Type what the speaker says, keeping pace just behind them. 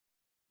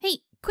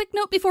quick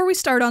note before we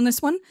start on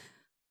this one.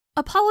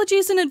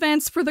 Apologies in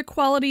advance for the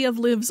quality of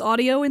Liv's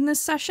audio in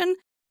this session.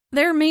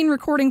 Their main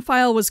recording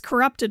file was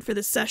corrupted for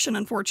this session,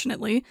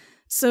 unfortunately,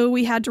 so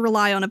we had to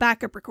rely on a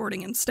backup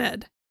recording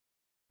instead.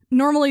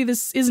 Normally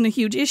this isn't a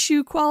huge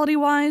issue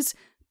quality-wise,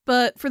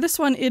 but for this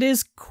one it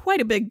is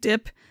quite a big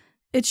dip.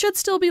 It should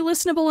still be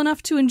listenable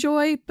enough to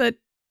enjoy, but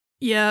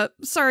yeah,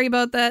 sorry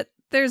about that.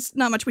 There's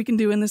not much we can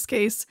do in this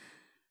case.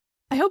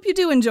 I hope you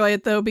do enjoy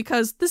it though,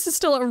 because this is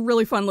still a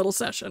really fun little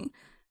session.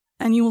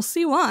 And you will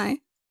see why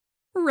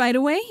right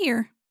away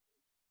here.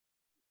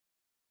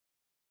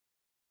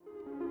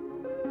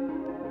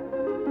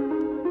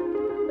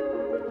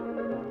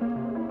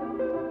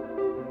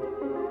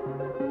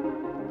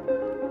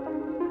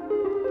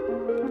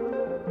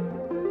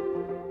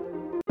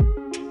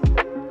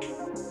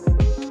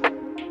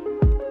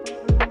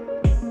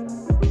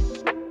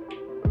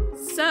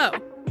 So,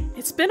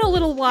 it's been a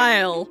little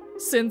while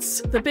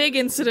since the big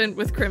incident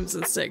with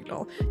Crimson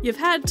Signal. You've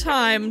had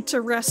time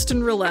to rest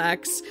and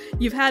relax,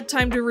 you've had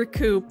time to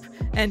recoup,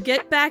 and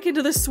get back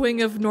into the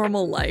swing of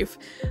normal life.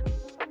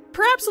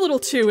 Perhaps a little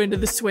too into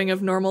the swing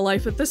of normal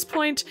life at this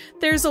point.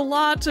 There's a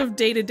lot of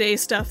day-to-day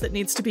stuff that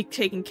needs to be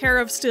taken care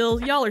of still.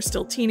 Y'all are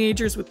still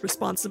teenagers with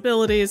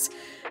responsibilities.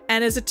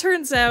 And as it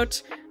turns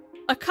out,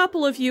 a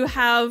couple of you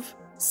have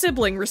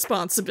sibling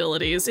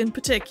responsibilities in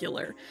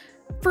particular.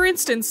 For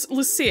instance,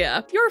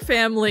 Lucia, your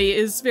family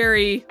is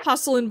very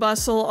hustle and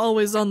bustle,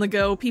 always on the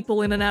go,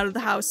 people in and out of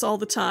the house all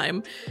the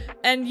time.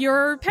 And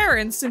your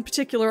parents, in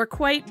particular, are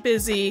quite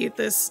busy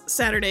this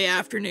Saturday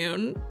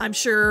afternoon. I'm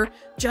sure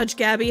Judge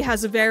Gabby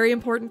has a very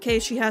important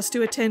case she has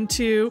to attend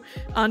to.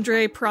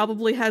 Andre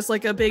probably has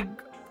like a big,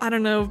 I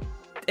don't know,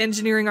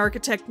 engineering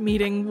architect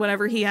meeting,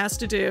 whatever he has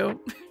to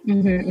do.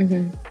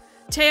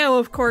 Teo,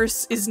 of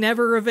course, is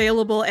never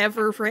available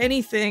ever for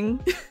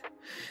anything.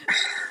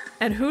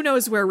 And who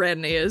knows where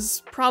Ren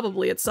is?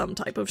 Probably at some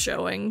type of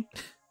showing.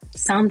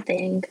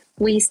 Something.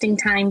 Wasting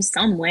time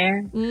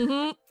somewhere.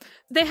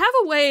 They have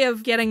a way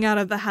of getting out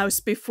of the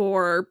house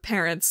before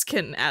parents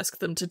can ask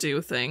them to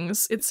do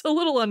things. It's a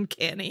little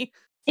uncanny.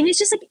 And it's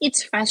just like,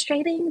 it's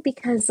frustrating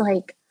because,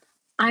 like,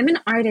 I'm an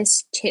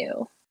artist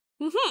too.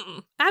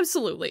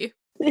 Absolutely.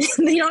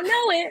 They don't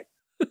know it.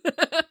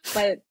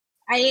 But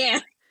I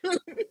am.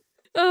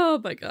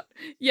 Oh my god.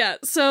 Yeah,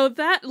 so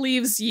that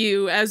leaves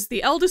you as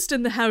the eldest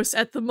in the house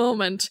at the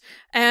moment,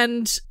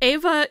 and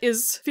Ava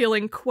is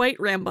feeling quite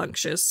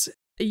rambunctious.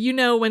 You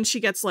know, when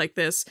she gets like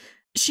this,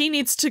 she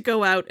needs to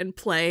go out and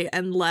play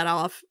and let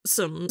off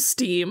some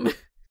steam.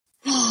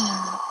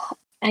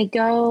 I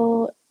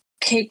go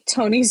kick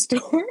Tony's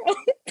door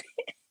open.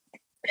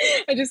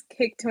 I just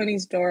kick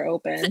Tony's door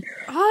open.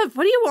 What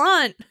do you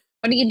want?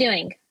 What are you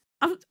doing?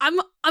 I'm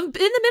in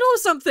the middle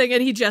of something,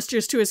 and he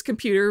gestures to his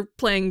computer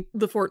playing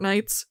the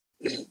Fortnites.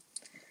 Are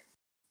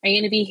you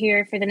going to be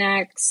here for the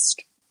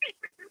next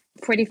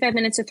 45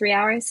 minutes or 3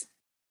 hours?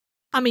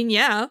 I mean,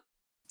 yeah.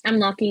 I'm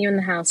locking you in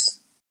the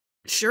house.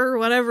 Sure,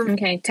 whatever.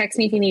 Okay, text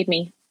me if you need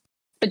me.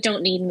 But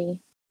don't need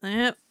me.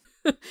 Yep.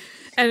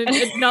 And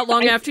not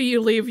long after you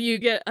leave, you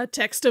get a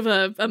text of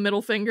a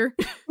middle finger.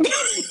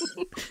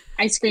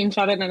 I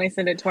screenshot it and I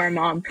sent it to our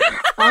mom.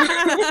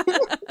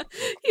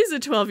 He's a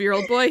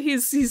 12-year-old boy.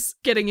 He's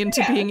getting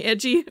into being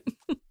edgy.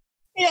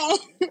 Yeah.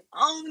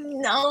 Oh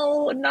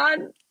no, not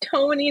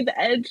Tony the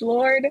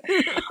Edgelord.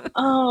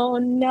 Oh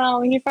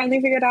no, he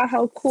finally figured out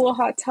how cool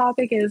Hot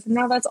Topic is.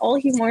 Now that's all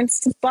he wants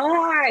to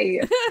buy.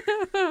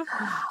 Oh,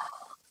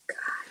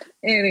 God.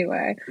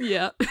 Anyway.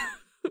 Yeah.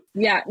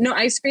 Yeah, no,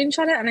 I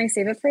screenshot it and I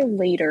save it for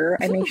later.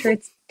 I make sure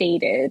it's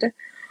dated.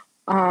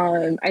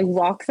 I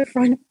lock the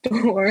front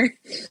door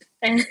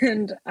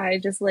and I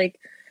just like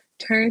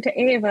turn to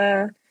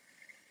Ava,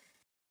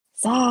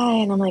 sigh,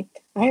 and I'm like,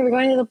 all right, we're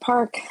going to the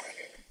park.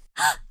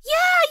 Park.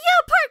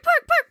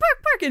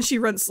 And she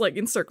runs like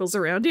in circles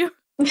around you.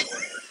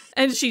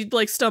 And she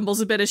like stumbles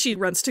a bit as she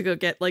runs to go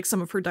get like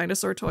some of her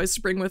dinosaur toys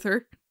to bring with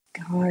her.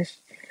 Gosh.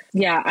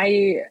 Yeah,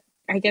 I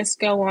guess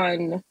go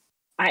on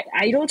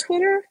Idol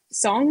Twitter,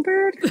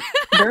 Songbird,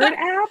 Bird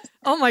app.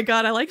 Oh my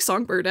god, I like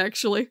Songbird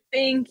actually.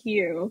 Thank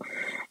you.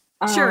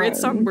 Sure, it's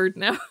Songbird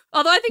now.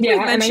 Although I think we've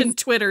mentioned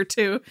Twitter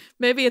too.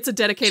 Maybe it's a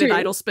dedicated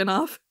Idol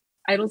spinoff.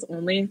 Idols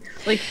only,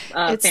 like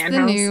it's fan the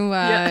house. New,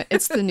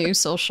 it's the new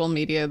social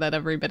media that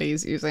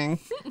everybody's using.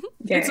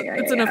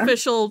 It's an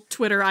official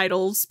Twitter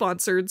Idol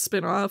sponsored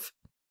spinoff.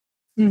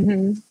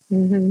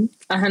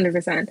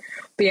 100%.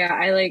 But yeah,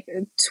 I like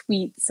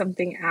tweet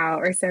something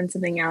out or send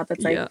something out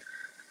that's like,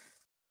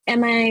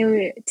 am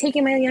I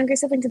taking my younger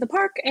sibling to the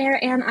park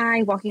or am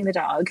I walking the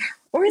dog?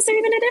 Or is there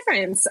even a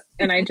difference?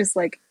 And I just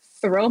like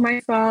throw my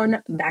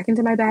phone back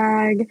into my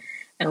bag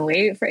and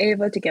wait for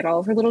Ava to get all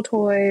of her little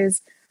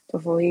toys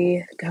before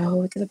we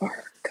go to the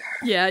park.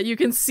 Yeah, you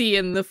can see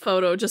in the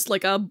photo just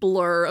like a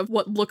blur of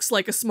what looks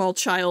like a small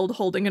child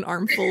holding an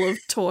armful of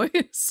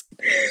toys.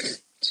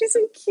 She's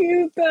so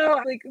cute though.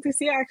 Like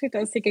Lucia actually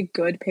does take a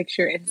good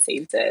picture and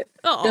saves it.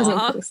 Aww. Doesn't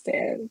post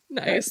it.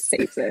 Nice.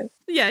 Saves it.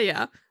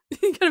 Yeah.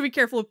 You gotta be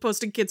careful of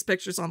posting kids'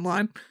 pictures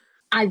online.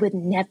 I would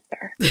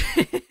never.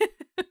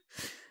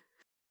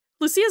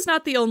 Lucia's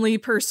not the only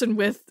person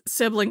with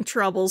sibling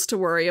troubles to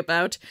worry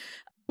about.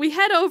 We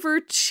head over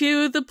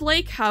to the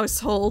Blake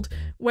household,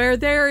 where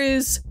there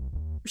is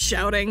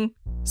shouting.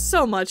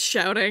 So much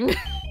shouting.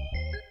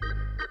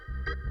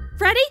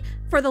 Freddie,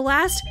 for the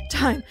last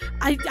time,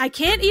 I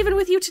can't even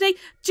with you today.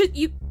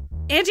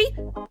 Angie,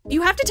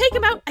 you have to take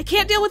him out. I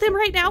can't deal with him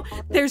right now.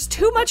 There's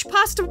too much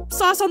pasta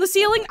sauce on the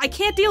ceiling. I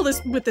can't deal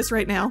with this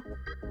right now.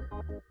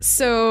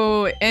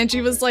 So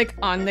Angie was like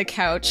on the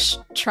couch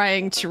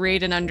trying to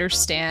read and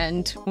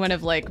understand one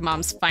of like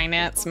mom's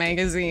finance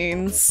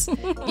magazines,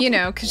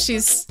 because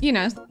she's,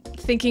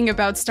 thinking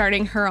about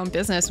starting her own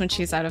business when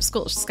she's out of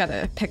school. She's got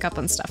to pick up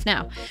on stuff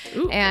now.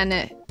 Ooh.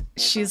 And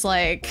she's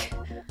like,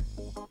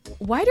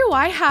 why do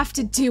I have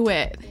to do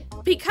it?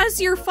 Because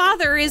your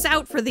father is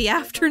out for the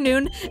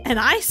afternoon and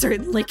I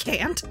certainly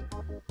can't.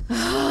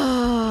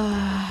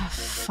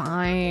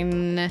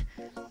 Fine.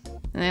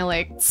 And I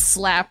like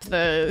slap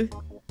the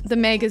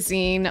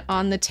magazine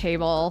on the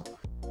table.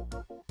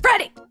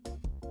 Freddie!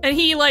 And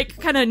he like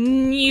kind of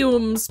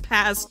neumes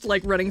past,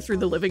 like running through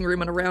the living room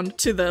and around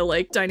to the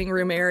like dining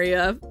room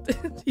area.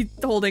 He's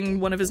holding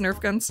one of his Nerf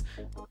guns.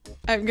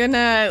 I'm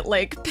gonna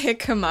like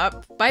pick him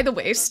up by the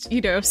waist,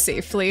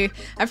 safely.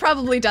 I've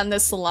probably done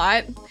this a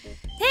lot.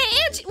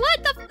 Hey, Angie,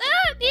 what the?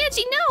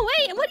 Angie, no,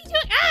 wait, what are you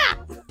doing? Ah!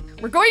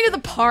 We're going to the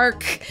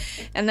park,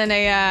 and then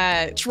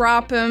I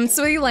drop him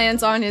so he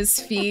lands on his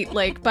feet,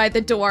 like by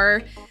the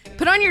door.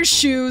 Put on your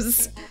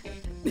shoes.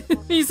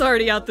 He's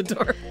already out the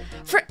door.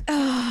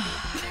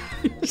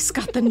 He's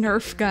got the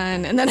Nerf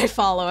gun, and then I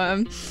follow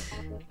him.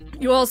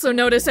 You also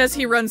notice as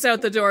he runs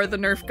out the door, the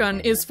Nerf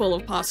gun is full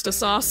of pasta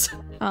sauce.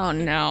 Oh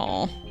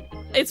no.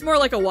 It's more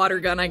like a water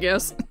gun, I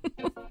guess.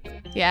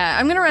 Yeah,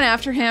 I'm gonna run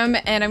after him,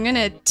 and I'm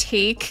gonna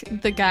take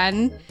the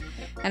gun,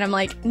 and I'm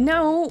like,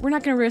 no, we're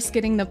not gonna risk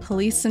getting the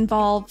police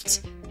involved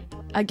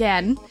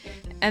again.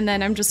 And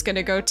then I'm just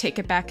gonna go take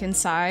it back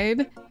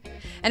inside.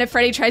 And if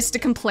Freddie tries to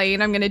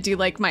complain, I'm gonna do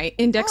like my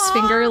index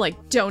finger,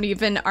 like don't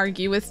even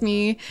argue with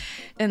me.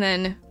 And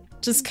then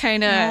just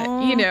kind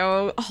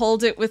of,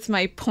 hold it with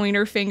my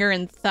pointer finger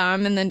and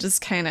thumb and then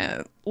just kind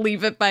of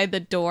leave it by the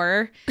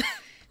door.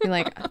 Be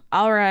like,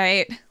 all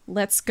right,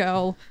 let's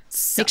go.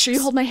 Sucks. Make sure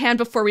you hold my hand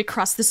before we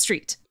cross the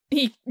street.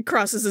 He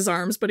crosses his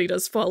arms, but he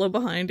does follow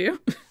behind you.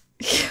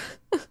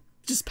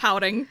 Just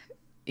pouting.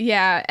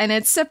 Yeah, and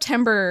it's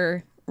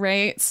September,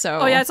 right? So.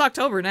 Oh yeah, it's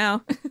October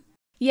now.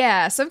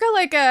 Yeah, so I've got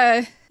like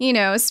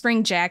a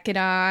spring jacket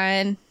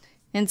on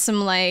and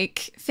some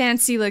like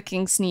fancy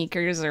looking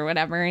sneakers or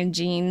whatever and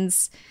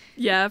jeans.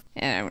 Yeah.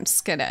 And I'm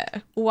just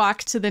gonna walk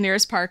to the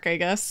nearest park, I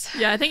guess.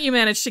 Yeah, I think you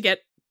managed to get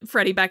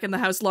Freddie back in the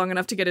house long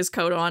enough to get his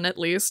coat on at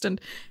least, and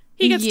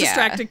he gets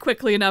distracted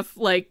quickly enough,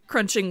 like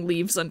crunching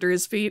leaves under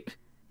his feet.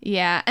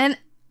 Yeah, and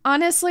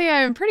honestly,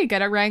 I'm pretty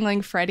good at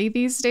wrangling Freddie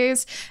these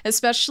days.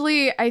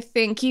 Especially, I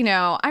think,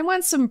 I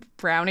want some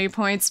brownie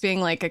points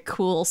being like a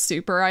cool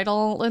super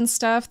idol and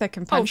stuff that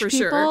can punch people.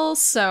 Sure.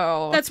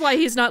 So that's why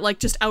he's not like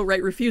just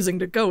outright refusing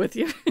to go with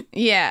you.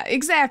 Yeah,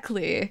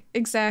 exactly.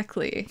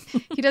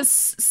 He does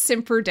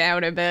simper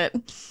down a bit.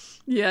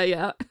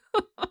 Yeah.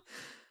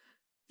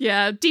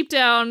 Yeah, deep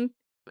down,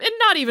 and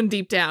not even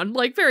deep down,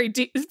 like very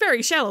deep,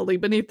 very shallowly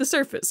beneath the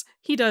surface.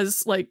 He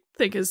does like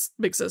think his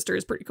big sister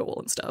is pretty cool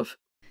and stuff.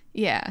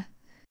 Yeah.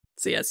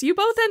 So yes, you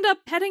both end up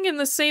heading in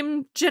the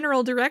same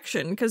general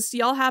direction because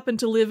y'all happen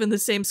to live in the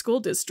same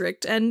school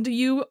district and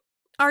you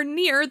are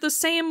near the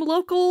same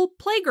local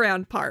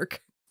playground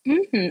park.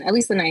 Mm-hmm. At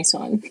least the nice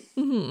one.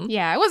 Mm-hmm.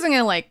 Yeah, I wasn't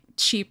gonna like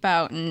cheap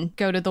out and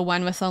go to the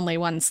one with only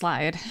one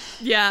slide.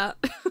 Yeah,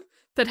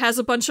 that has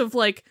a bunch of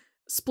like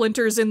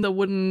splinters in the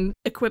wooden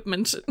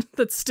equipment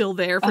that's still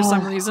there for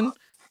some reason.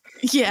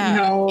 Yeah.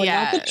 No,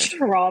 not the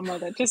trauma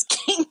that just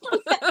came from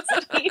that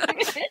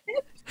statement.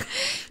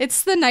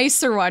 It's the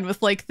nicer one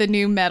with like the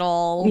new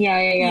metal. Yeah,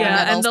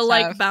 and the stuff.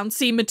 Like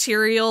bouncy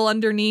material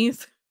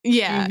underneath.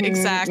 Yeah,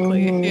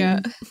 exactly.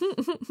 Yeah.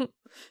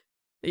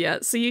 Yeah,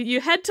 so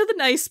you head to the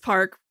nice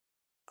park.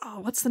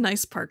 Oh, what's the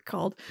nice park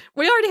called?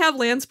 We already have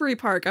Lansbury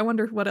Park. I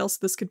wonder what else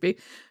this could be.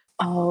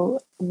 Oh,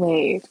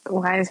 wait.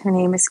 Why is her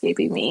name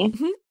escaping me?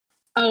 Mm-hmm.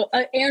 Oh,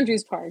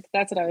 Andrews Park.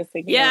 That's what I was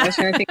thinking. Yeah. I was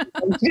trying to think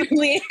of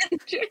Julie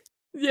Andrews.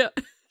 Yeah,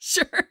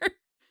 sure.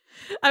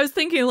 I was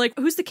thinking, like,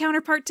 who's the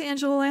counterpart to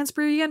Angela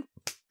Lansbury again?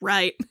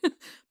 Right.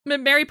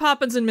 Mary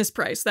Poppins and Miss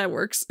Price. That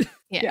works.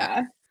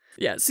 Yeah.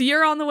 Yeah, so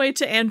you're on the way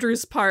to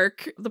Andrews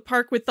Park, the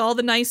park with all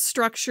the nice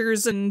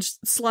structures and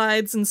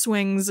slides and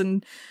swings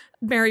and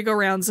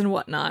merry-go-rounds and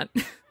whatnot.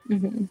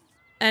 Mm-hmm.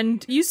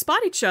 And you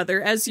spot each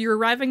other as you're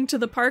arriving to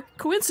the park,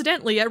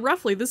 coincidentally, at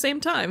roughly the same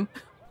time.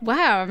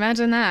 Wow,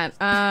 imagine that.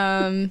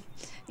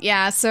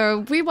 Yeah,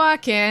 so we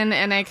walk in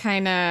and I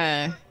kind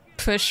of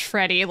push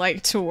Freddie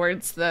like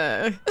towards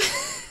the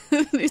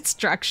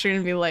structure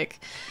and be like,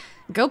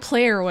 go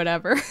play or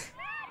whatever.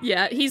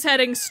 Yeah, he's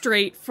heading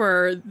straight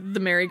for the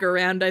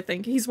merry-go-round, I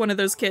think. He's one of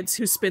those kids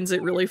who spins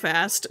it really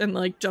fast and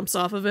like jumps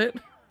off of it.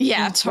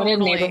 Yeah, totally.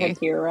 What a neighborhood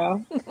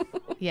hero.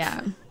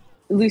 Yeah.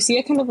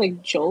 Lucia kind of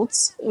like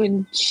jolts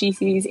when she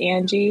sees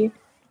Angie.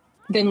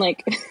 then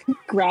like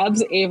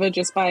grabs Ava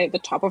just by the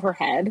top of her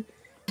head,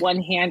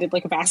 one-handed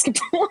like a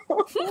basketball,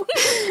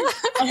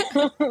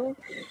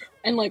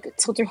 and like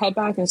tilt her head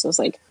back and says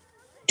like,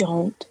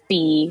 "Don't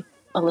be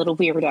a little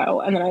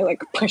weirdo." And then I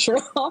like push her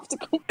off to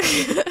go.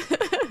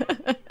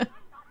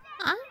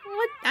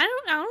 I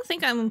don't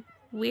think I'm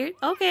weird.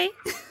 Okay.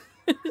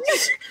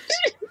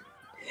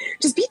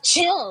 Just be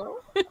chill.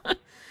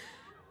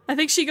 I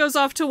think she goes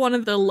off to one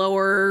of the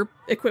lower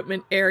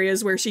equipment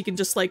areas where she can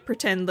just like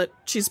pretend that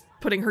she's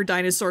putting her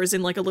dinosaurs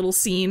in like a little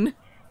scene.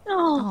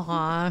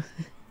 Aww.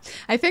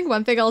 I think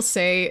one thing I'll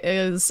say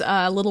is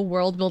a little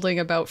world building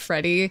about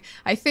Freddie.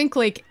 I think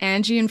like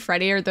Angie and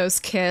Freddie are those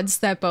kids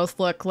that both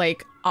look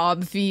like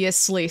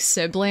obviously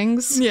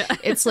siblings. Yeah.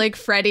 It's like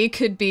Freddie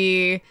could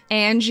be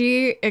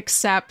Angie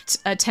except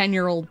a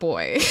 10-year-old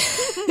boy.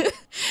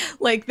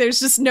 Like there's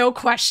just no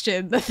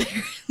question that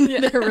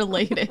they're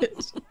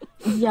related.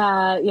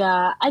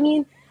 Yeah. I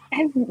mean,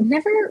 I've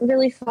never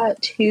really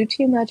thought too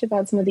much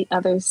about some of the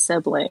other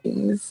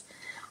siblings.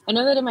 I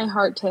know that in my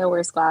heart, Teo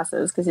wears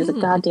glasses because he's a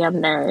goddamn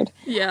nerd.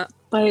 Yeah.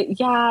 But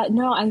yeah,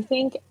 no, I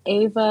think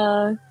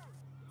Ava,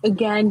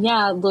 again,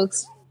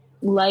 looks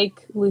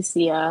like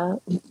Lucia.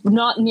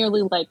 Not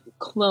nearly like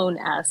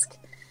clone-esque.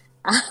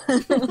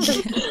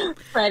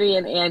 Freddie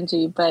and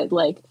Angie, but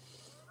like,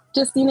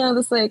 just, you know,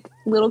 this like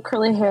little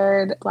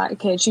curly-haired black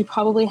kid. She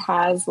probably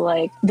has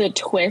like the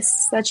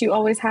twists that you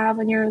always have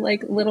when you're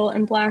like little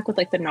and black with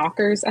like the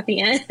knockers at the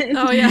end.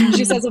 Oh, yeah. She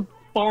just has a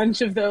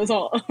bunch of those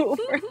all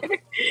over.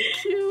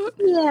 Cute.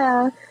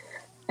 Yeah.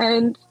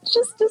 And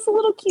just a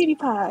little cutie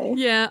pie.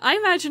 Yeah, I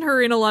imagine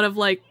her in a lot of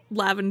like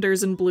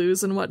lavenders and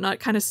blues and whatnot,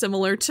 kind of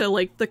similar to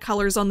like the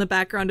colors on the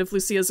background of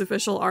Lucia's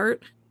official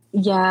art.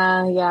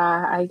 Yeah,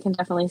 I can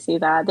definitely see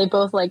that. They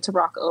both like to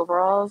rock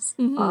overalls.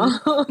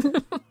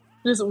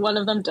 Just one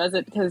of them does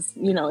it because,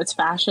 you know, it's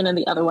fashion, and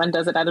the other one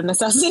does it out of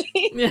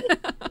necessity.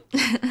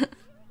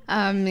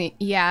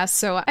 Yeah,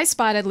 so I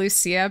spotted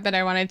Lucia, but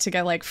I wanted to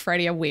get like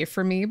Freddie away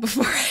from me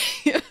before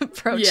I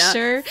approached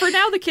her. For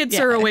now, the kids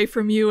are away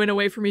from you and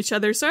away from each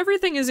other, so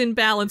everything is in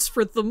balance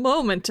for the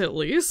moment, at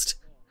least.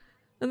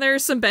 And there are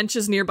some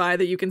benches nearby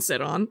that you can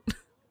sit on.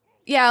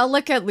 Yeah, I'll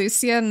look at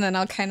Lucia, and then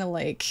I'll kind of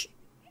like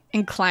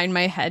incline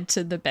my head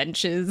to the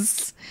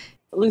benches.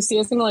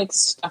 Lucia's gonna like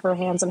stuff her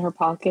hands in her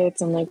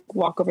pockets and like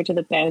walk over to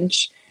the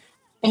bench,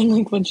 and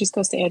like when she's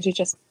close to Angie,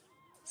 just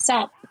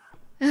stop.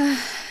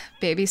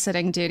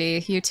 Babysitting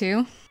duty, you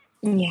too?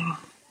 Yeah.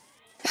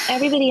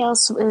 Everybody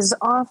else is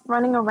off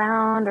running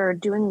around or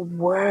doing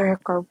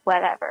work or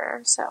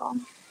whatever, so.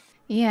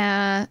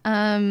 Yeah,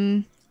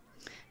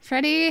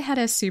 Freddie had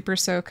a super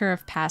soaker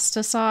of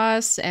pasta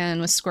sauce and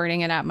was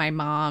squirting it at my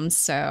mom,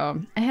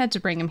 so I had to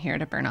bring him here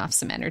to burn off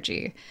some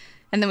energy.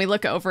 And then we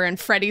look over and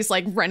Freddie's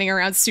like running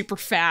around super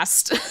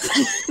fast.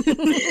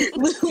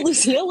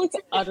 Lucia looks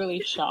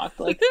utterly shocked.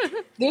 Like,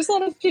 there's a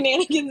lot of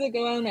shenanigans that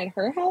go on at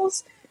her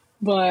house,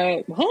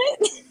 but what?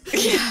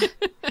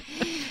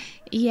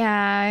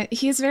 Yeah,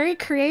 he's very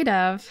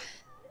creative.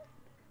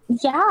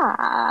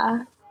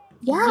 Yeah,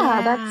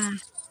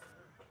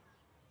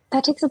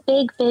 that takes a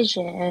big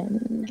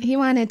vision. He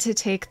wanted to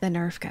take the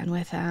Nerf gun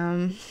with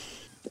him.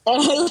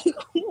 And I like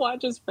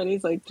watches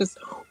Freddie's like just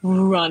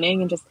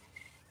running and just,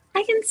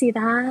 I can see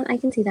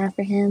that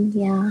for him,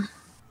 yeah.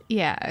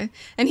 Yeah,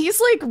 and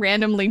he's like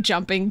randomly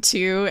jumping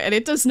too, and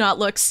it does not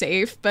look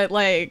safe, but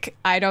like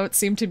I don't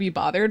seem to be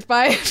bothered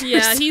by it.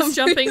 Yeah, he's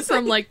jumping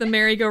from like the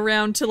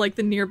merry-go-round to like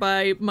the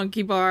nearby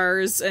monkey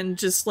bars and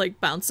just like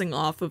bouncing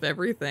off of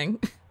everything.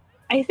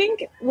 I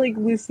think like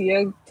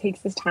Lucia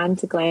takes this time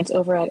to glance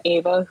over at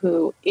Ava,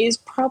 who is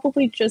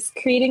probably just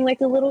creating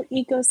like a little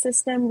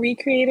ecosystem,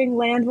 recreating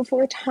land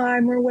before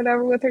time or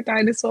whatever with her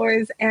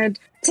dinosaurs, and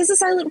says a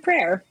silent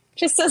prayer.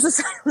 Just says a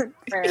silent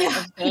prayer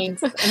of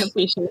thanks and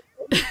appreciation.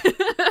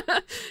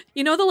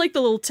 You know the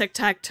little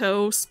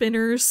tic-tac-toe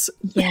spinners?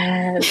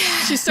 Yes.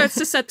 She starts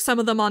to set some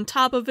of them on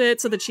top of it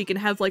so that she can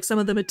have like some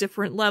of them at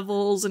different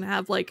levels and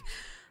have like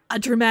a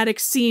dramatic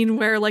scene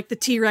where like the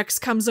T-Rex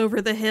comes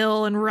over the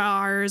hill and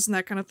roars and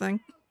that kind of thing.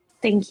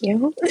 Thank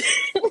you.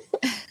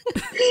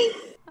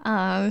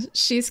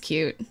 She's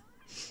cute.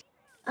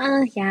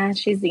 Yeah,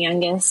 she's the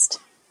youngest.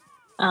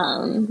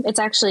 It's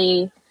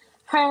actually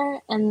her,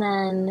 and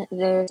then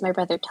there's my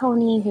brother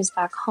Tony, who's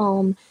back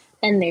home,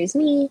 and there's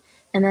me,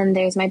 and then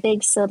there's my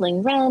big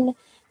sibling Ren,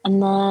 and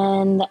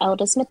then the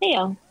eldest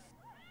Mateo.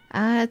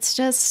 It's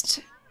just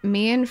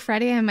me and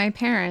Freddie and my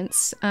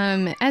parents.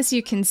 As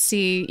you can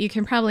see, you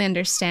can probably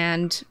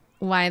understand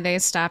why they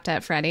stopped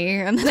at Freddie,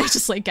 and then I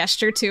just like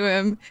gesture to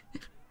him.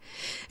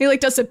 He like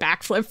does a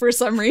backflip for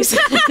some reason.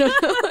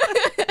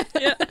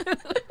 Yeah.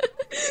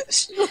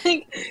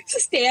 Like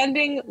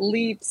standing,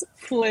 leaps,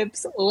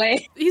 flips,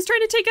 legs. He's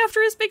trying to take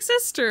after his big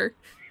sister.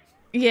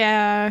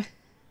 Yeah.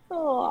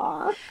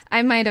 Aww.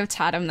 I might have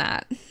taught him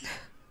that.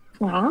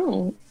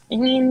 Wow. I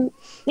mean,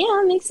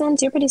 yeah, it makes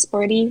sense. You're pretty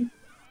sporty.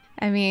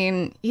 I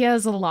mean, he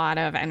has a lot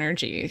of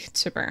energy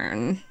to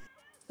burn.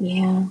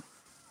 Yeah.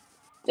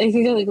 I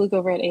think I like look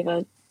over at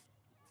Ava.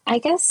 I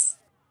guess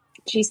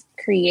she's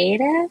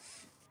creative.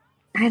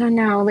 I don't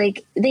know.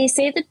 Like, they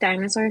say the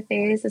dinosaur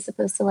phase is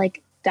supposed to,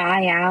 like,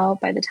 die out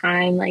by the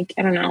time, like,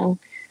 I don't know,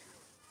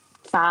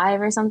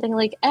 5 or something.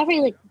 Like,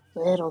 every, like,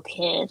 little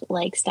kid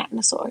likes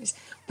dinosaurs.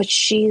 But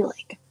she,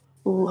 like,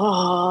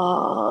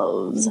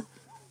 loves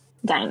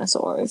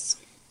dinosaurs.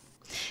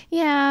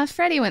 Yeah,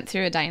 Freddie went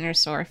through a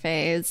dinosaur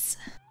phase.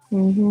 I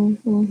don't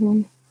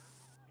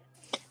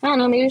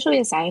know, maybe she'll be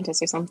a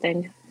scientist or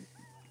something.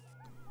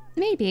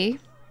 Maybe.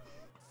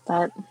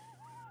 But,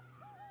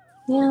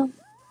 yeah,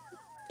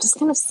 just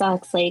kind of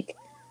sucks. Like,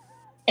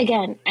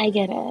 again, I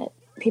get it.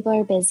 People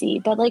are busy,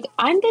 but, like,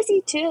 I'm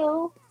busy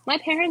too. My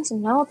parents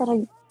know that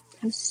I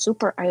have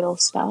super idol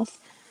stuff.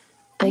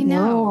 But I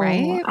know, no,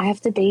 right? I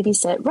have to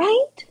babysit,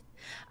 right?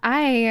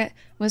 I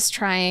was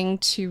trying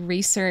to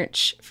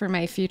research for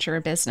my future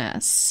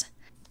business.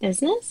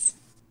 Business?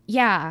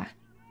 Yeah,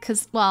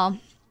 because, well,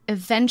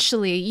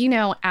 eventually, you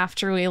know,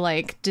 after we,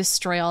 like,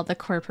 destroy all the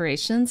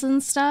corporations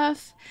and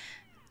stuff,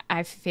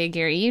 I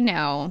figure, you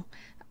know,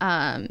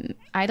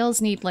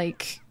 idols need,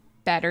 like,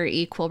 better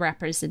equal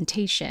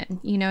representation.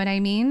 You know what I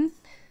mean?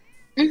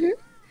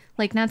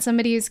 Like, not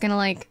somebody who's gonna,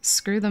 like,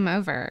 screw them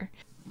over.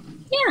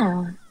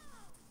 Yeah.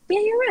 Yeah,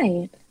 you're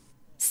right.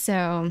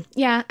 So,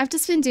 yeah, I've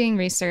just been doing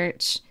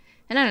research.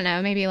 And I don't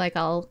know, maybe, like,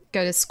 I'll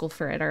go to school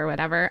for it or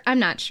whatever. I'm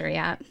not sure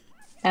yet.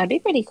 That'd be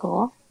pretty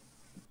cool.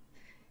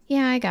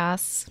 Yeah, I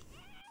guess.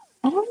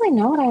 I don't really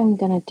know what I'm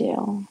gonna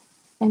do.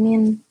 I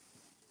mean,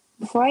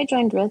 before I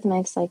joined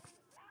Rhythmics, like,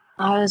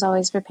 I was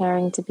always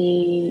preparing to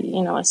be,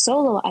 you know, a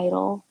solo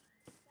idol.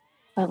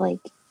 But, like,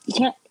 you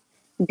can't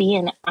be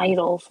an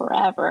idol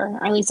forever.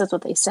 Or at least that's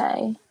what they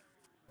say.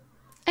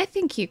 I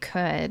think you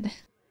could.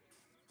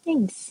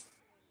 Thanks.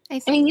 I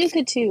mean, you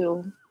could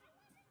too,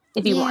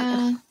 if you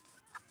wanted.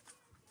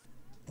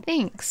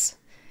 Thanks.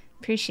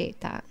 Appreciate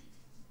that.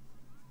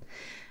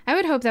 I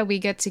would hope that we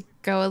get to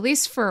go at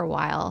least for a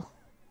while.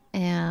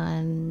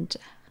 And,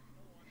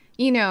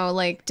 you know,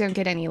 like, don't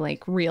get any,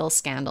 like, real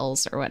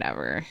scandals or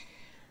whatever.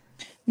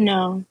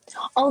 No.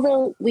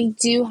 Although we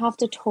do have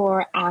to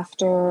tour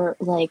after,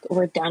 like,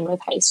 we're done with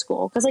high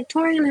school. Because, like,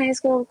 touring in high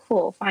school,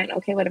 cool, fine,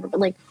 okay, whatever.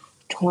 But, like,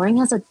 touring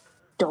as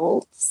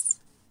adults?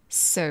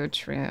 So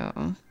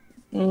true.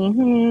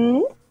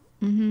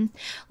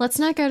 Let's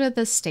not go to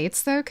the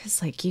States, though,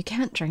 because, like, you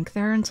can't drink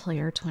there until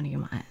you're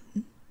 21.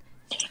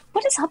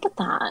 What is up with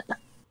that?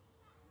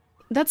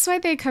 That's why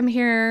they come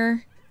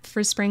here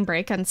for spring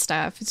break and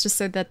stuff. It's just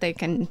so that they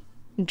can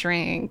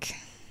drink.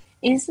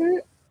 I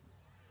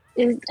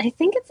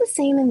think it's the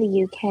same in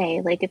the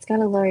UK. Like, it's got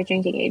a lower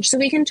drinking age. So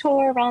we can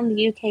tour around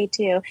the UK,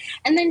 too.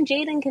 And then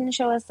Jaden can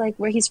show us, like,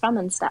 where he's from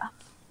and stuff.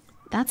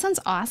 That sounds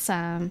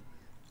awesome.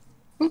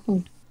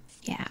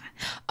 Yeah.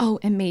 Oh,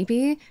 and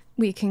maybe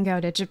we can go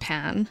to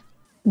Japan.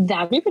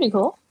 That'd be pretty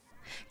cool.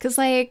 Because,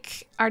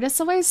 like, artists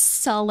always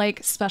sell,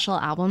 like, special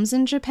albums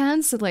in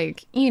Japan. So,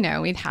 like, you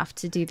know, we'd have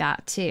to do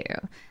that, too.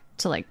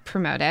 To, like,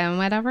 promote it and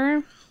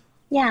whatever.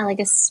 Yeah, like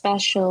a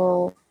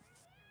special,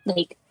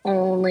 like,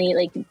 only,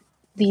 like,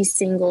 these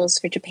singles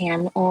for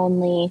Japan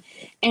only.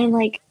 And,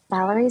 like,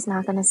 Valerie's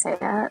not going to say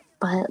it,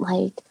 but,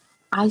 like,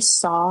 I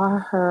saw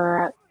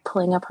her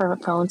pulling up her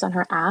phones on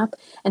her app,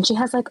 and she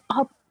has, like,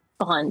 a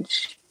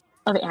bunch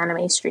of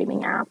anime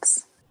streaming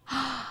apps.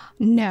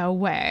 No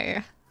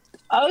way.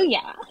 Oh,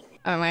 yeah.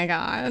 Oh, my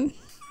God.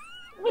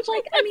 Which,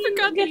 like, I mean,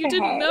 forgot that you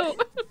didn't know.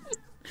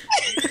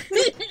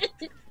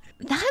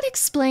 That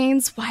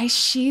explains why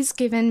she's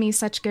given me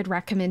such good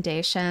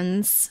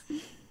recommendations.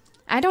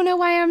 I don't know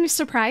why I'm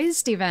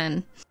surprised,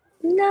 even.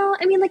 No,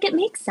 I mean, like, it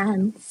makes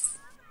sense.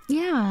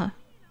 Yeah.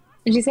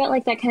 And she's got,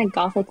 like, that kind of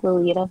gothic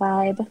Lolita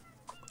vibe.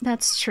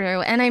 That's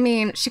true. And I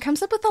mean, she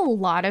comes up with a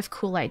lot of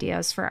cool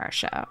ideas for our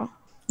show.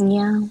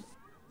 Yeah.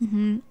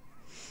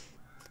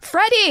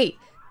 Freddie!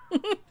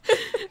 I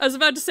was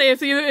about to say,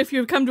 if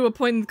you've come to a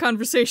point in the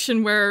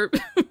conversation where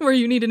where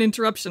you need an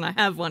interruption, I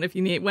have one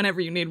whenever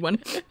you need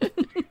one.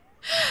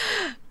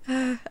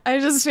 I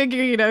just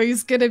figure, you know,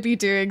 he's gonna be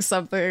doing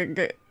something.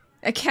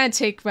 I can't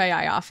take my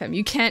eye off him.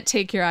 You can't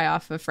take your eye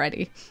off of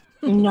Freddie.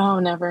 No,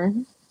 never.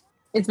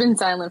 It's been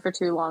silent for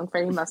too long.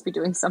 Freddie must be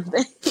doing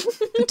something.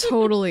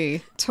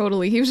 Totally.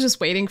 He was just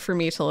waiting for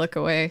me to look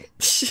away.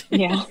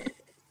 Yeah.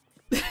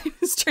 He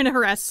was trying to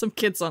harass some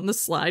kids on the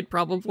slide,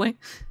 probably.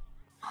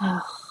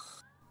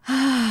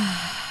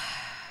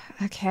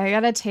 Okay, I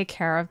gotta take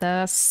care of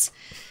this.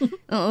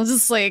 I'll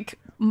just, like,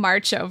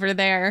 march over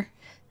there.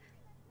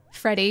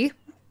 Freddie,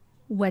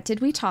 what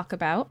did we talk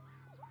about?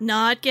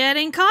 Not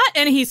getting caught.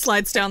 And he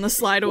slides down the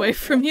slide away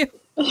from you.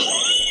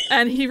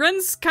 And he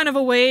runs kind of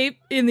away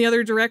in the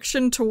other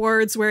direction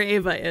towards where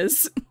Ava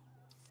is.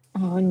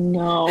 Oh,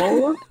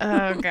 no.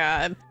 Oh,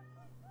 God.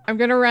 I'm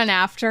gonna run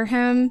after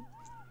him.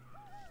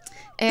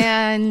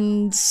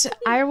 And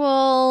I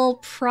will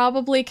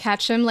probably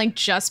catch him, like,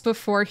 just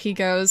before he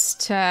goes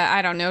to,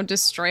 I don't know,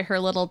 destroy her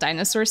little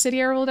dinosaur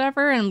city or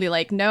whatever, and be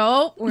like,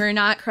 no, we're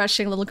not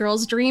crushing little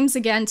girls' dreams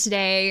again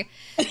today.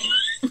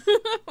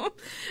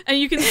 And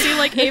you can see,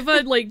 like,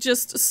 Ava, like,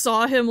 just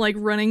saw him, like,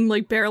 running,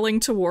 like, barreling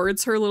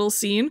towards her little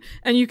scene.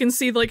 And you can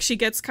see, like, she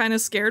gets kind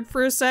of scared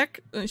for a sec.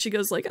 And she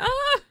goes, like,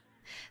 ah!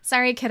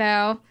 sorry,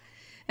 kiddo.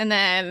 And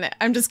then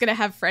I'm just gonna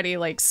have Freddy,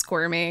 like,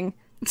 squirming.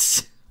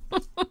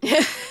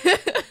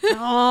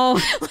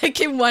 Oh, like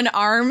in one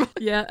arm.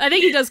 Yeah, I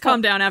think he does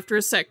calm down after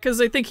a sec,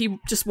 because I think he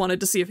just wanted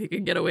to see if he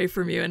could get away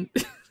from you, and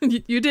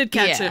you did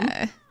catch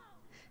him.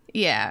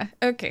 Yeah,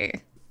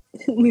 okay.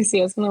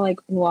 Lucia's gonna, like,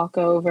 walk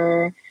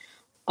over,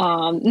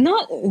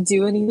 not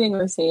do anything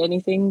or say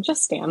anything,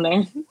 just stand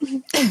there.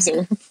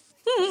 Observe.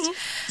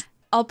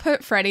 I'll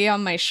put Freddy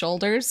on my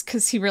shoulders,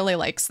 because he really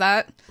likes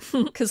that.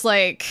 Because,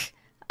 like,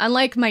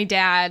 unlike my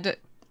dad,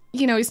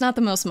 you know, he's not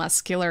the most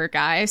muscular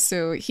guy,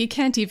 so he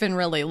can't even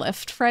really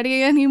lift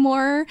Freddy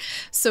anymore.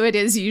 So it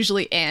is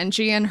usually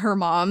Angie and her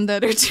mom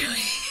that are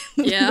doing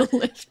the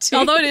lifting.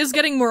 Although it is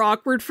getting more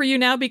awkward for you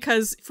now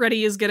because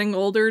Freddy is getting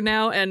older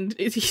now and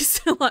he's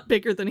a lot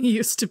bigger than he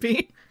used to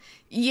be.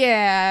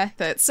 Yeah.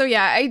 So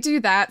yeah, I do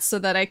that so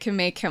that I can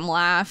make him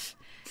laugh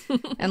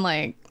and,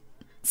 like,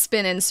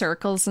 spin in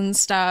circles and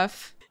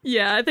stuff.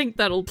 Yeah, I think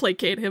that'll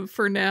placate him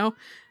for now.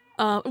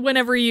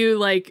 Whenever you,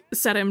 like,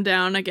 set him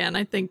down again,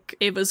 I think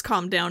Ava's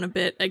calmed down a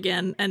bit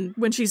again, and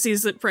when she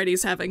sees that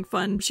Freddy's having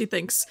fun, she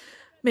thinks,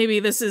 maybe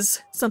this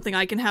is something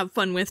I can have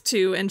fun with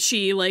too, and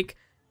she, like,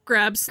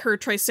 grabs her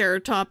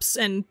Triceratops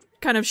and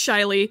kind of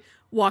shyly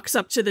walks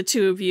up to the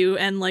two of you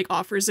and, like,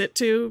 offers it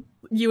to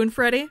you and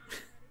Freddy.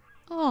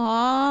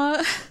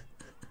 Aww.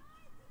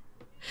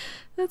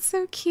 That's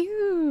so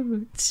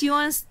cute. Do you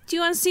want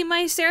to see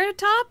my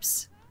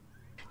Ceratops?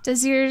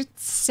 Does your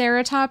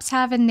Ceratops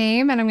have a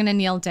name? And I'm gonna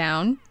kneel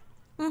down.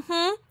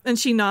 Mm-hmm. And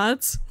she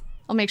nods.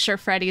 I'll make sure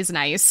Freddy's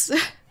nice.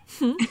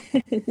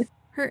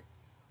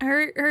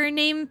 Her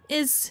name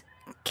is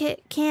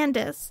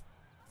Candace.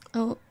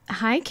 Oh,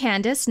 hi,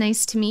 Candace.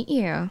 Nice to meet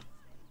you.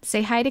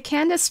 Say hi to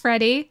Candace,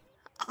 Freddy.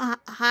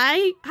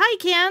 Hi,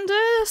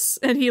 Candace.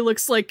 And he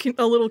looks like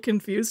a little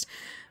confused.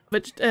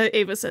 But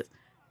Ava says,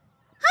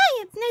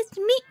 "Hi, it's nice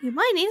to meet you.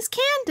 My name's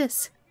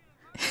Candace."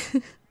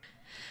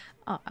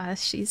 Aw,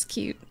 she's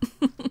cute.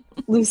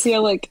 Lucia,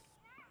 like,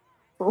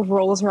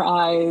 rolls her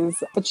eyes,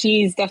 but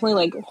she's definitely,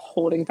 like,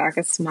 holding back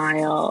a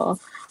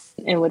smile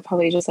and would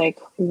probably just, like,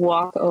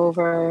 walk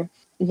over,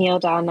 kneel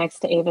down next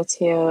to Ava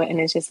too, and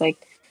it's just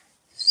like,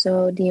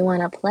 so do you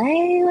want to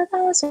play with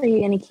us, or are you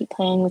going to keep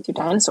playing with your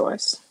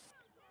dinosaurs?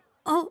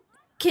 Oh,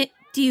 do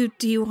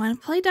you want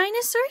to play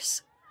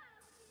dinosaurs?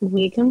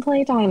 We can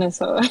play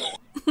dinosaurs.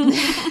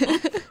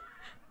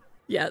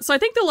 Yeah, so I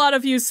think a lot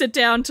of you sit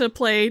down to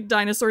play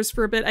dinosaurs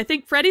for a bit. I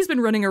think Freddy's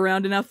been running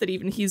around enough that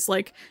even he's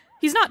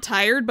not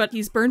tired, but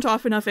he's burnt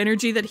off enough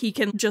energy that he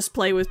can just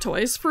play with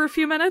toys for a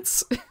few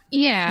minutes.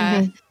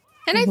 Yeah.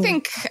 And I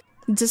think,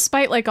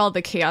 despite, like, all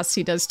the chaos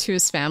he does to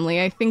his family,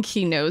 I think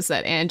he knows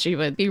that Angie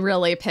would be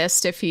really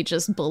pissed if he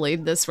just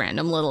bullied this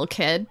random little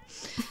kid.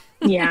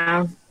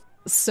 Yeah.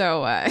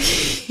 So,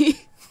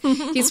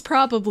 he's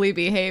probably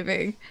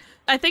behaving.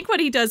 I think what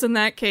he does in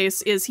that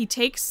case is he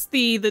takes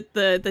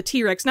the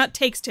T-Rex, not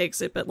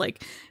takes it, but,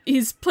 like,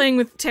 he's playing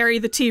with Terry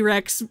the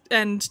T-Rex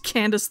and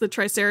Candace the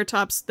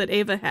Triceratops that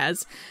Ava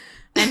has,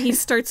 and he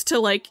starts to,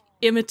 like,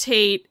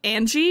 imitate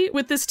Angie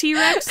with this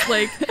T-Rex,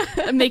 like,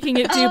 making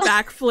it do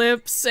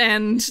backflips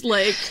and,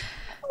 like,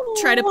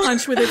 try to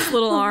punch with its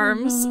little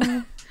arms.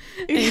 And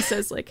he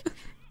says, like,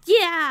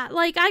 yeah,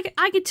 like,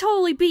 I could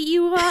totally beat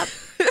you up.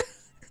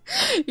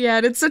 Yeah,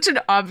 and it's such an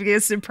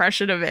obvious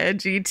impression of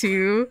Angie,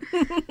 too.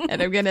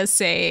 And I'm gonna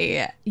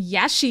say,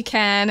 yeah, she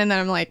can. And then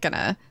I'm, like,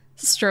 gonna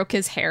stroke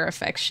his hair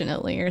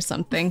affectionately or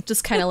something.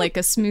 Just kind of like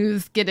a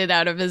smooth, get it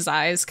out of his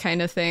eyes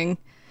kind of thing.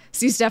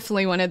 So he's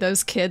definitely one of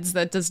those kids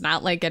that does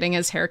not like getting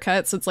his hair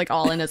cut, so it's, like,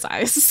 all in his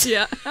eyes.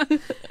 Yeah.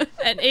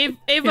 And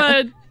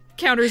Ava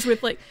counters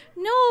with, like,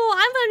 no,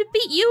 I'm gonna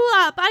beat you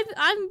up.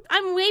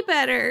 I'm way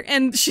better.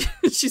 And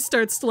she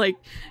starts to, like,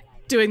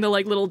 doing the,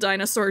 like, little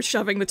dinosaur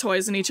shoving the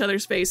toys in each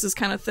other's faces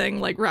kind of thing,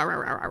 like, rah, rah,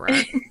 rah, rah,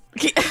 rah.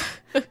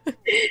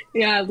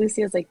 Yeah,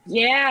 Lucia's like,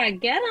 yeah,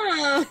 get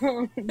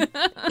him!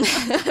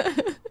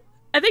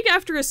 I think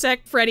after a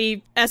sec,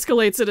 Freddy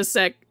escalates it a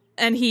sec,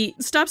 and he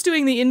stops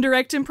doing the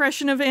indirect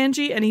impression of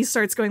Angie, and he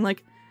starts going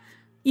like,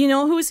 you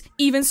know who's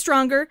even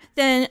stronger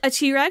than a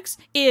T-Rex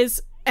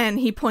is, and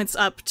he points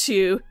up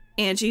to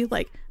Angie,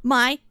 like,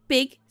 my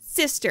big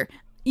sister.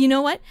 You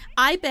know what?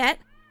 I bet,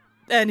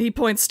 and he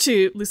points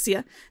to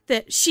Lucia,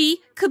 that she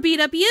could beat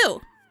up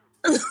you.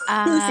 Lucia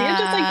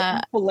just,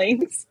 like,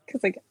 blinks,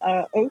 because, like,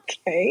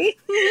 okay.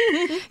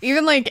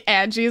 Even, like,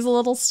 Angie's a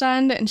little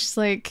stunned, and she's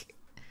like,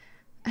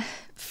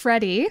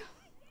 Freddy,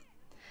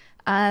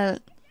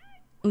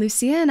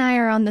 Lucia and I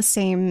are on the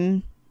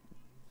same...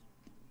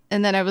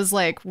 And then I was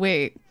like,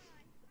 wait,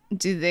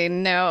 do they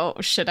know?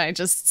 Should I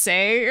just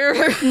say?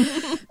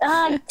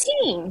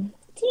 Team.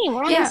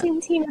 We're on the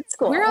same team at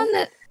school.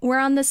 We're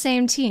on the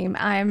same team.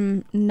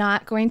 I'm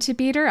not going to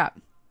beat her up,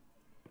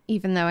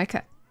 even though I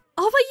could.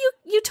 Oh, but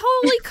you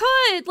totally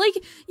could. Like,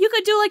 you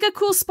could do, like, a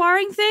cool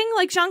sparring thing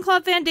like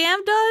Jean-Claude Van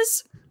Damme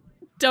does.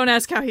 Don't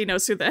ask how he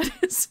knows who that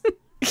is.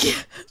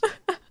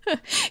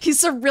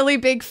 He's a really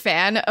big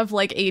fan of,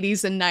 like,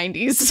 80s and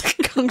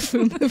 90s kung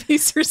fu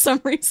movies for some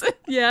reason.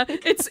 Yeah,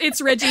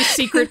 it's Reggie's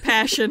secret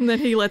passion that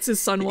he lets his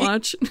son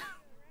watch.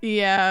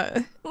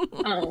 Yeah.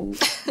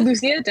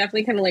 Lucia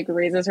definitely kind of like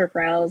raises her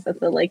brows at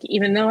the like,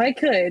 even though I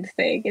could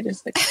thing. It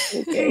is like,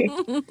 okay.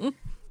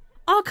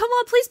 Oh, come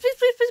on, please, please,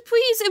 please, please,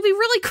 please. It'd be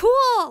really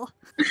cool.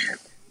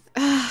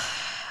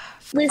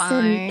 Listen,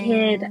 Fine.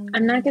 kid,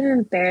 I'm not going to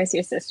embarrass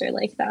your sister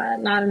like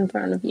that. Not in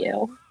front of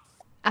you.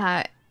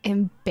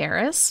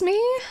 Embarrass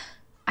me?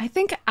 I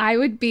think I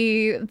would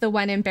be the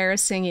one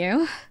embarrassing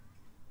you.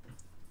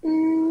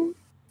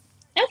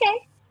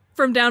 Okay.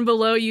 From down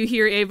below, you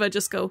hear Ava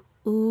just go,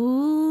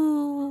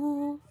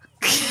 ooh.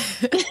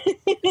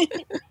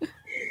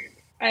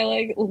 I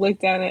like look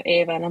down at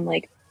Ava and I'm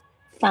like,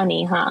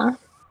 funny, huh?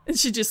 And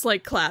she just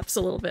like claps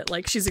a little bit,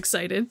 like she's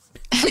excited.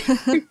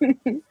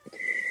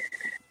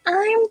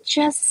 I'm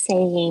just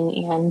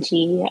saying,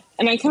 Angie.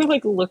 And I kind of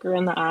like look her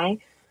in the eye.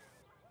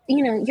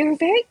 You know, you're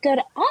very good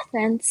at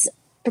offense,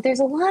 but there's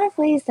a lot of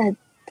ways that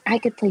I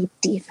could play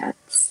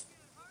defense.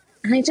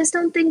 And I just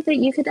don't think that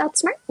you could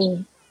outsmart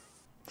me.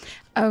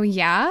 Oh,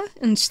 yeah?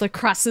 And she like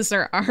crosses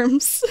her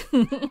arms.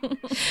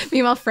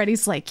 Meanwhile,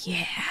 Freddy's like,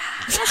 yeah.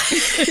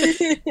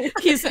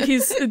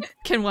 he's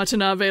Ken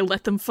Watanabe,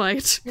 let them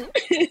fight.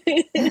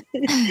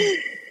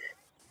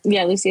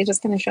 Yeah, Lucia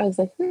just kind of shrugs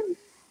like,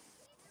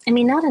 I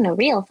mean, not in a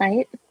real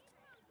fight.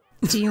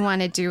 Do you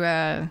want to do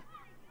a...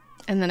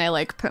 And then I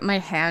like put my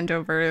hand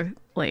over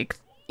like,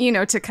 you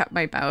know, to cut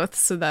my mouth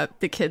so that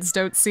the kids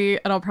don't see.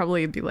 And I'll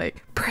probably be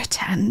like,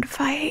 pretend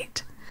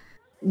fight.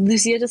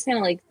 Lucia just kind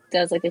of like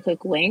does like a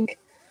quick wink.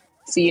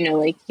 So, you know,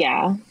 like,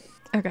 yeah.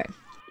 Okay.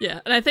 Yeah,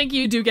 and I think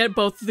you do get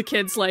both the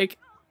kids like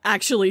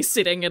actually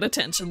sitting at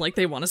attention, like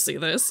they want to see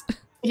this.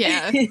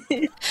 Yeah.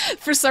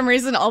 For some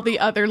reason, all the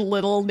other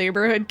little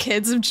neighborhood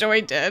kids have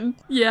joined in.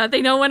 Yeah,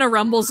 they know when a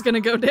rumble's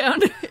gonna go down.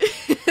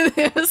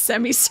 They have a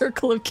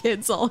semicircle of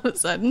kids all of a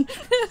sudden.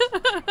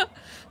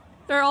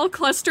 They're all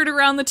clustered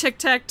around the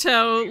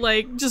tic-tac-toe,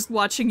 like, just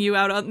watching you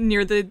out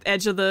near the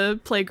edge of the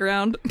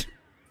playground.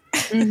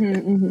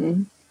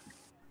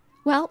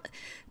 Well,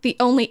 the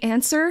only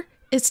answer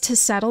is to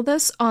settle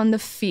this on the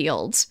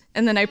field.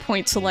 And then I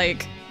point to,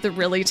 like, the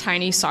really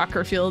tiny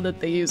soccer field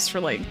that they use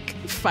for, like,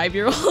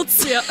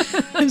 5-year-olds. Yeah.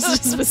 It's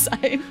just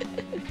beside.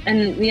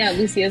 And, yeah,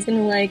 Lucia's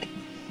gonna, like,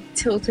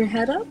 tilt her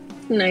head up,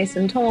 nice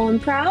and tall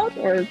and proud,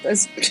 or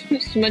as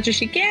much as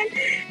she can,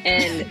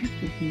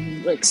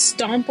 and, like,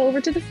 stomp over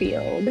to the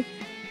field.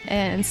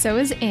 And so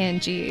is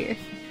Angie.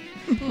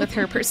 With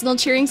her personal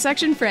cheering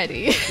section,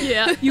 Freddy.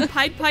 Yeah, you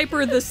Pied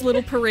Piper this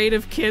little parade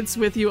of kids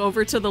with you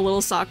over to the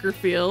little soccer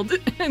field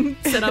and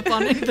set up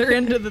on either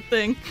end of the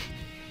thing.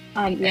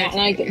 Yeah, and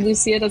like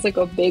Lucia does like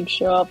a big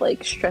show of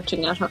like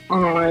stretching out her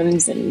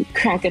arms and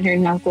cracking her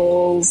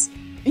knuckles.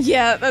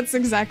 Yeah, that's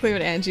exactly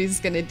what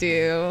Angie's gonna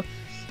do.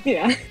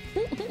 Yeah.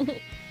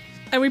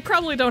 And we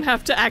probably don't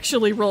have to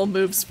actually roll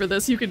moves for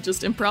this. You can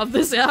just improv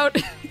this out.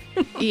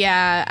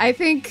 Yeah, I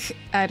think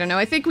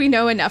we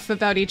know enough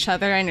about each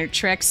other and her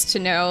tricks to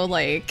know,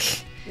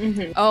 like,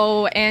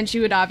 oh,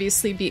 Angie would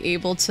obviously be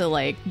able to,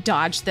 like,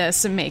 dodge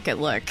this and make it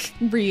look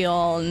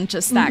real and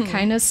just that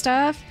kind of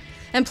stuff.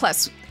 And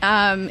plus,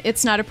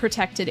 it's not a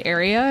protected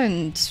area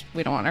and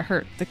we don't want to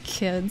hurt the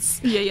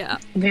kids. Yeah.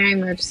 Very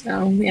much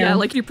so, Yeah,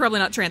 like, you're probably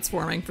not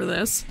transforming for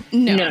this.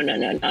 No,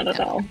 not at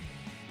all.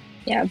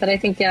 Yeah, but I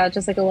think, yeah,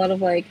 just, like, a lot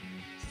of, like,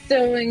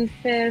 throwing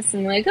fists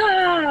and like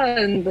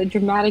and the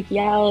dramatic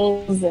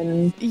yells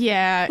and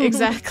yeah,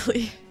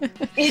 exactly.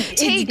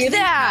 Take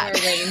that,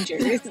 Power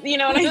Rangers. You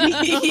know what I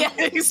mean? Yeah,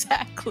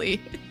 exactly.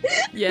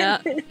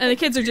 Yeah, and the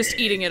kids are just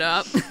eating it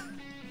up.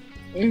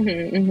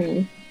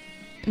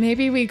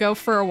 Maybe we go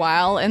for a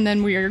while and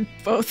then we're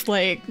both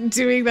like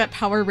doing that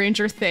Power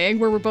Ranger thing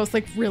where we're both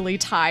like really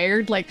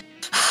tired, like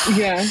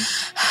yeah.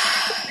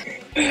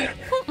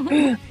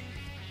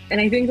 And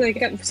I think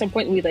like at some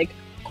point we like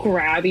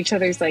grab each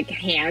other's like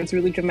hands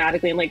really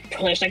dramatically and like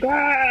push like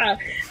and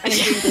I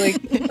think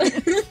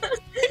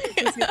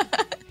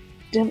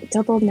like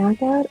double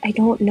knockout. I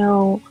don't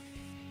know.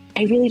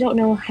 I really don't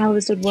know how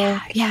this would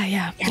work.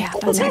 Yeah.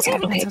 That sounds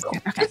good.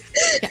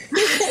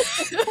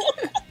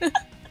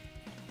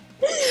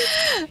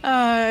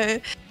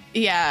 Okay.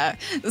 Yeah.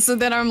 So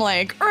then I'm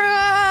like,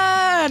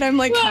 and I'm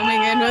like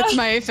coming in with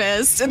my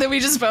fist, and then we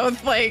just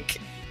both like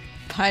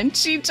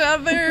punch each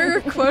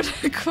other, quote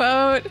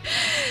unquote.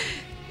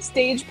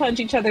 Stage punch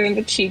each other in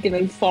the cheek and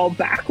then fall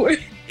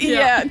backward.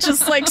 Yeah,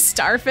 just like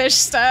starfish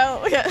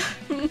style. Yeah.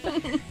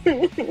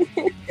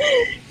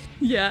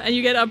 Yeah, and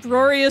you get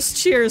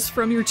uproarious cheers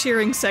from your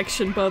cheering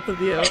section, both of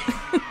you.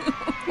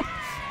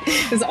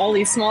 There's all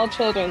these small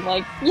children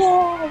like,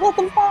 yeah, let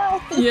them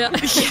fly. Yeah.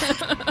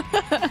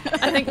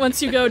 I think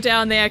once you go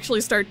down, they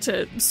actually start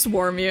to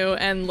swarm you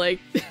and like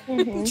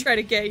try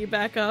to get you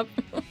back up.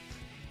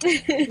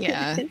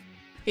 Yeah.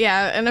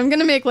 Yeah, and I'm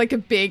gonna make like a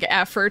big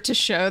effort to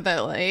show that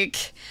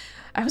like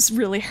I was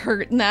really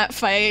hurt in that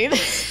fight.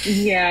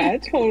 Yeah,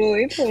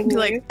 totally. Be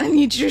like, I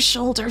need your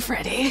shoulder,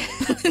 Freddy.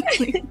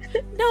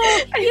 No,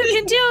 you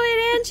can do it,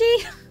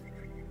 Angie.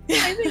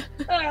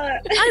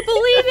 I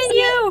believe in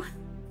you.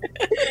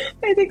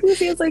 I think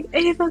Lucia's like,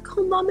 Ava,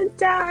 call mom and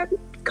dad.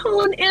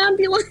 Call an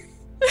ambulance.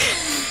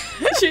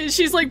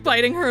 She's like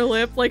biting her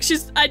lip. Like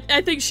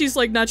I think she's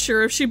like not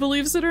sure if she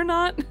believes it or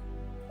not.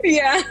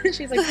 Yeah,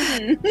 she's like,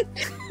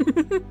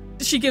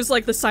 She gives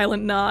like the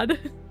silent nod.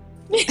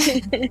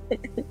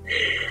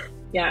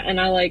 Yeah,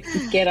 and I like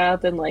get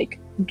up and like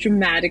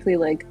dramatically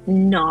like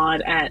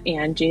nod at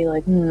Angie,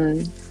 like,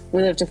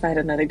 we live to fight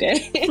another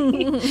day.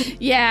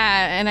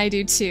 Yeah, and I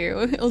do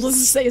too. I'll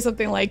just say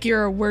something like,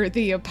 you're a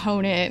worthy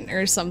opponent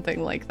or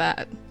something like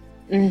that.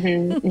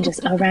 And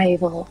just a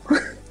rival.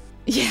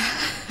 Yeah.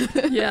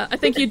 Yeah, I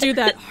think you do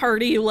that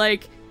hearty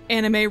like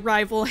anime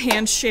rival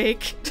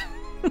handshake.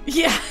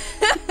 Yeah.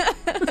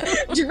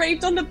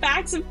 Draped on the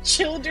backs of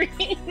children.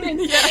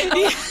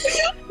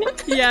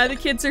 Yeah, the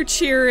kids are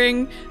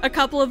cheering. A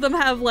couple of them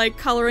have like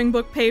coloring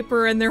book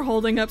paper and they're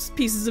holding up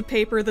pieces of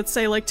paper that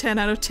say like 10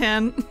 out of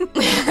 10.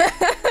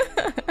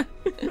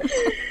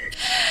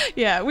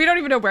 Yeah, we don't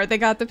even know where they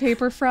got the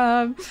paper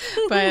from,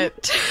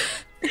 but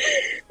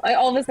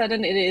all of a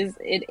sudden it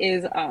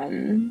is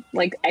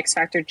like X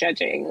Factor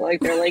judging. Like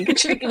they're like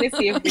checking to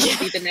see if we can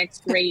be the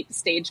next great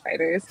stage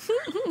fighters.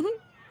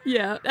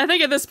 Yeah, I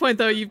think at this point,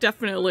 though, you've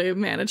definitely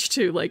managed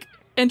to, like,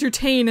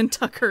 entertain and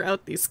tucker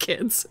out these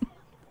kids.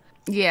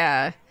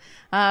 Yeah.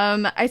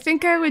 I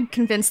think I would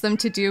convince them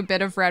to do a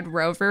bit of Red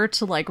Rover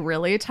to, like,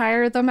 really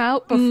tire them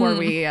out before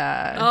we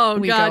Oh,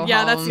 we God, go yeah,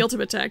 home. that's the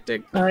ultimate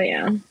tactic. Oh,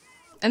 yeah.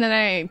 And then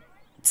I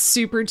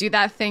super do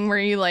that thing where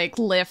you, like,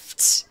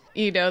 lift,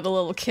 you know, the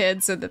little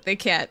kids so that they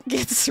can't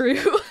get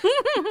through.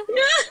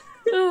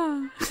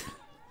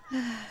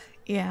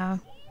 Yeah.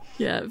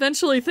 Yeah,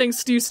 eventually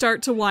things do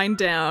start to wind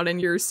down and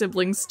your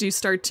siblings do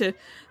start to...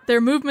 Their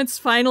movements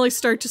finally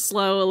start to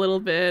slow a little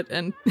bit,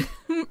 and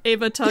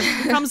Ava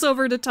comes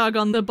over to tug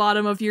on the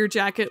bottom of your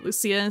jacket,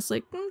 Lucia, and it's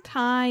like, I'm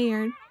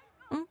tired.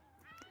 Can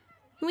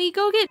we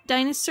go get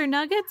dinosaur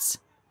nuggets?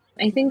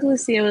 I think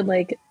Lucia would,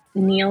 like,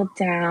 kneel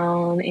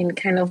down and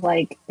kind of,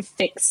 like,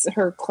 fix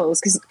her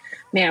clothes. Because,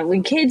 man,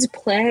 when kids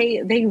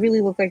play, they really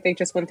look like they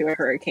just went through a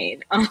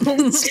hurricane.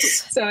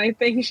 So I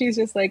think she's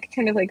just, like,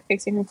 kind of, like,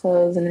 fixing her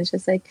clothes. And it's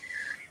just like,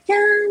 yeah,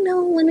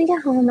 no, when we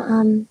get home,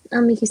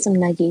 I'll make you some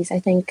nuggies. I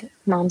think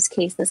Mom's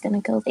case is going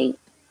to go late.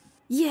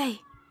 Yay.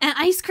 And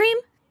ice cream?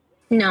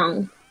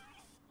 No.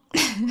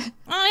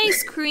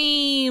 Ice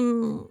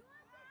cream!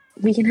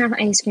 We can have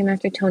ice cream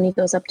after Tony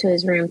goes up to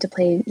his room to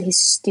play his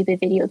stupid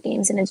video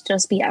games, and it's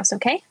just be us,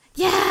 okay?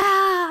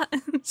 Yeah!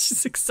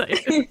 She's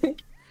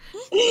excited.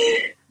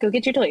 Go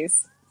get your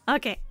toys.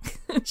 Okay.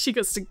 She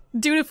goes to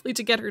dutifully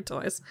to get her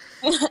toys.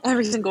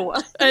 Every single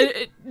one.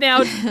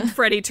 Now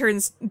Freddie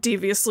turns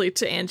deviously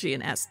to Angie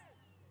and asks,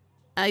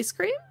 ice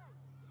cream?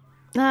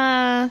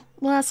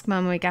 We'll ask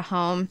Mom when we get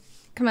home.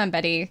 Come on,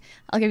 Betty.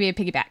 I'll give you a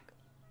piggyback.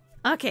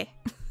 Okay.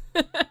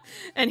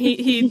 And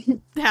he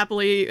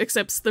happily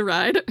accepts the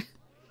ride.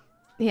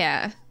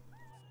 Yeah.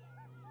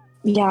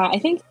 Yeah, I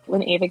think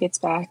when Ava gets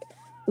back,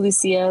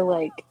 Lucia,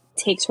 like,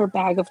 takes her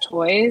bag of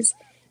toys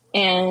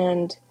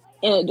and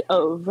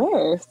a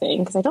rare thing,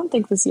 because I don't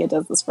think Lucia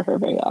does this for her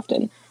very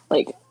often,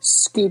 like,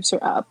 scoops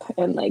her up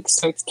and, like,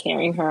 starts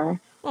carrying her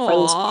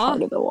for this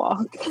part of the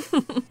walk.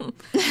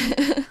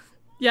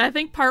 Yeah, I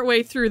think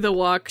partway through the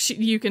walk,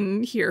 you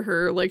can hear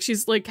her, like,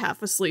 she's, like,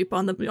 half asleep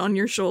on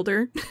your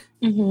shoulder.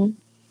 Mm-hmm.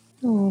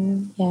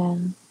 Oh, yeah.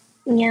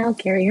 Yeah, I'll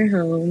carry her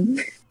home.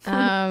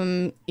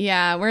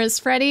 Yeah, whereas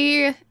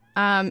Freddie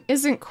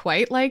isn't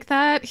quite like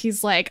that.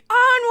 He's like,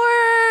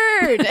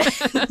 onward!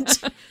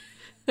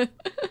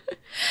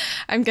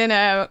 I'm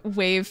gonna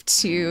wave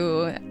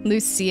to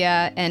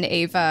Lucia and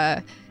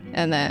Ava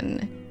and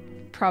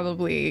then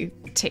probably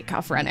take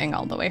off running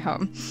all the way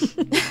home.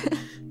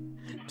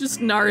 Just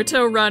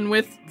Naruto run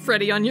with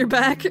Freddie on your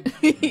back.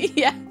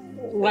 Yeah.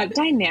 What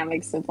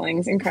dynamic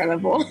siblings.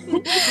 Incredible.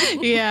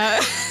 Yeah.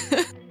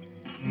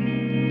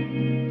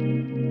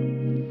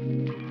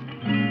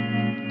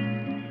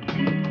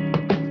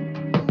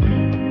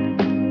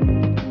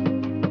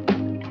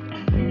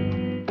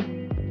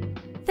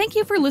 Thank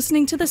you for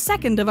listening to the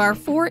second of our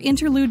 4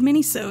 interlude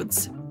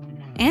minisodes.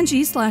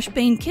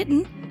 Angie/Bane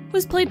Kitten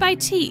was played by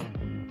T,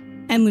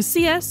 and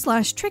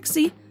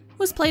Lucia/Trixie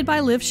was played by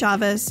Liv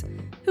Chavez,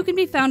 who can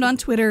be found on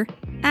Twitter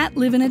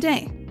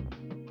 @liveinaday.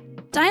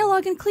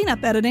 Dialogue and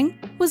cleanup editing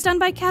was done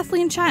by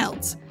Kathleen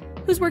Childs,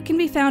 whose work can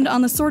be found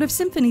on the Sword of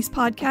Symphonies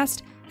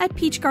podcast at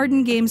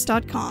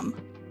peachgardengames.com.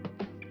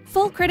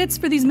 Full credits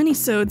for these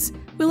minisodes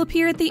will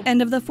appear at the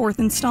end of the 4th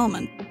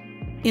installment.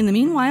 In the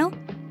meanwhile,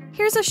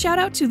 here's a shout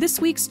out to this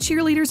week's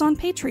cheerleaders on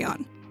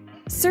Patreon: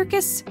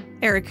 Circus,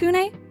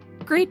 Ericune,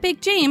 Great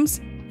Big James,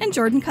 and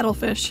Jordan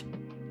Cuttlefish.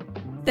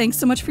 Thanks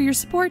so much for your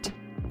support,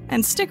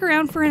 and stick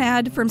around for an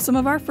ad from some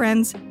of our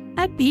friends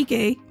at Be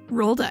Gay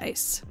Roll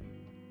Dice.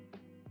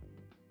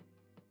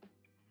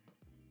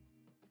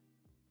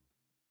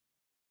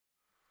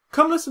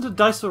 Come listen to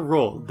Dice Will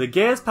Roll, the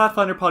gayest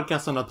Pathfinder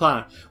podcast on the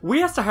planet.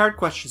 We ask the hard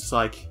questions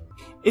like,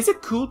 is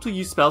it cool to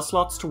use spell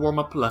slots to warm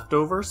up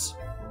leftovers?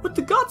 Would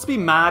the gods be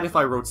mad if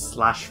I wrote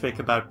slashfic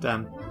about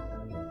them?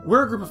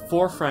 We're a group of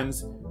 4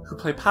 friends who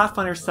play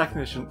Pathfinder 2nd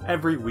Edition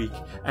every week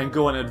and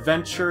go on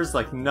adventures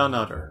like none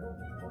other.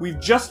 we've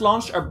just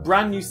launched our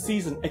brand new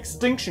season,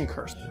 Extinction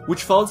Curse,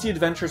 which follows the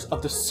adventures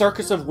of the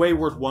Circus of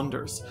Wayward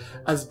Wonders,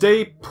 as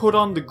they put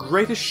on the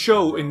greatest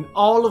show in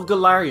all of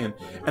Golarion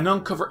and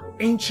uncover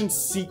ancient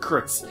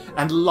secrets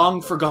and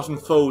long-forgotten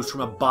foes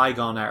from a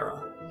bygone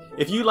era.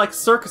 If you like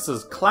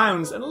circuses,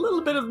 clowns, and a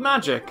little bit of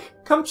magic,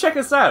 come check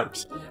us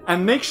out,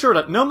 and make sure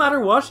that no matter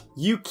what,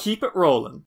 you keep it rolling.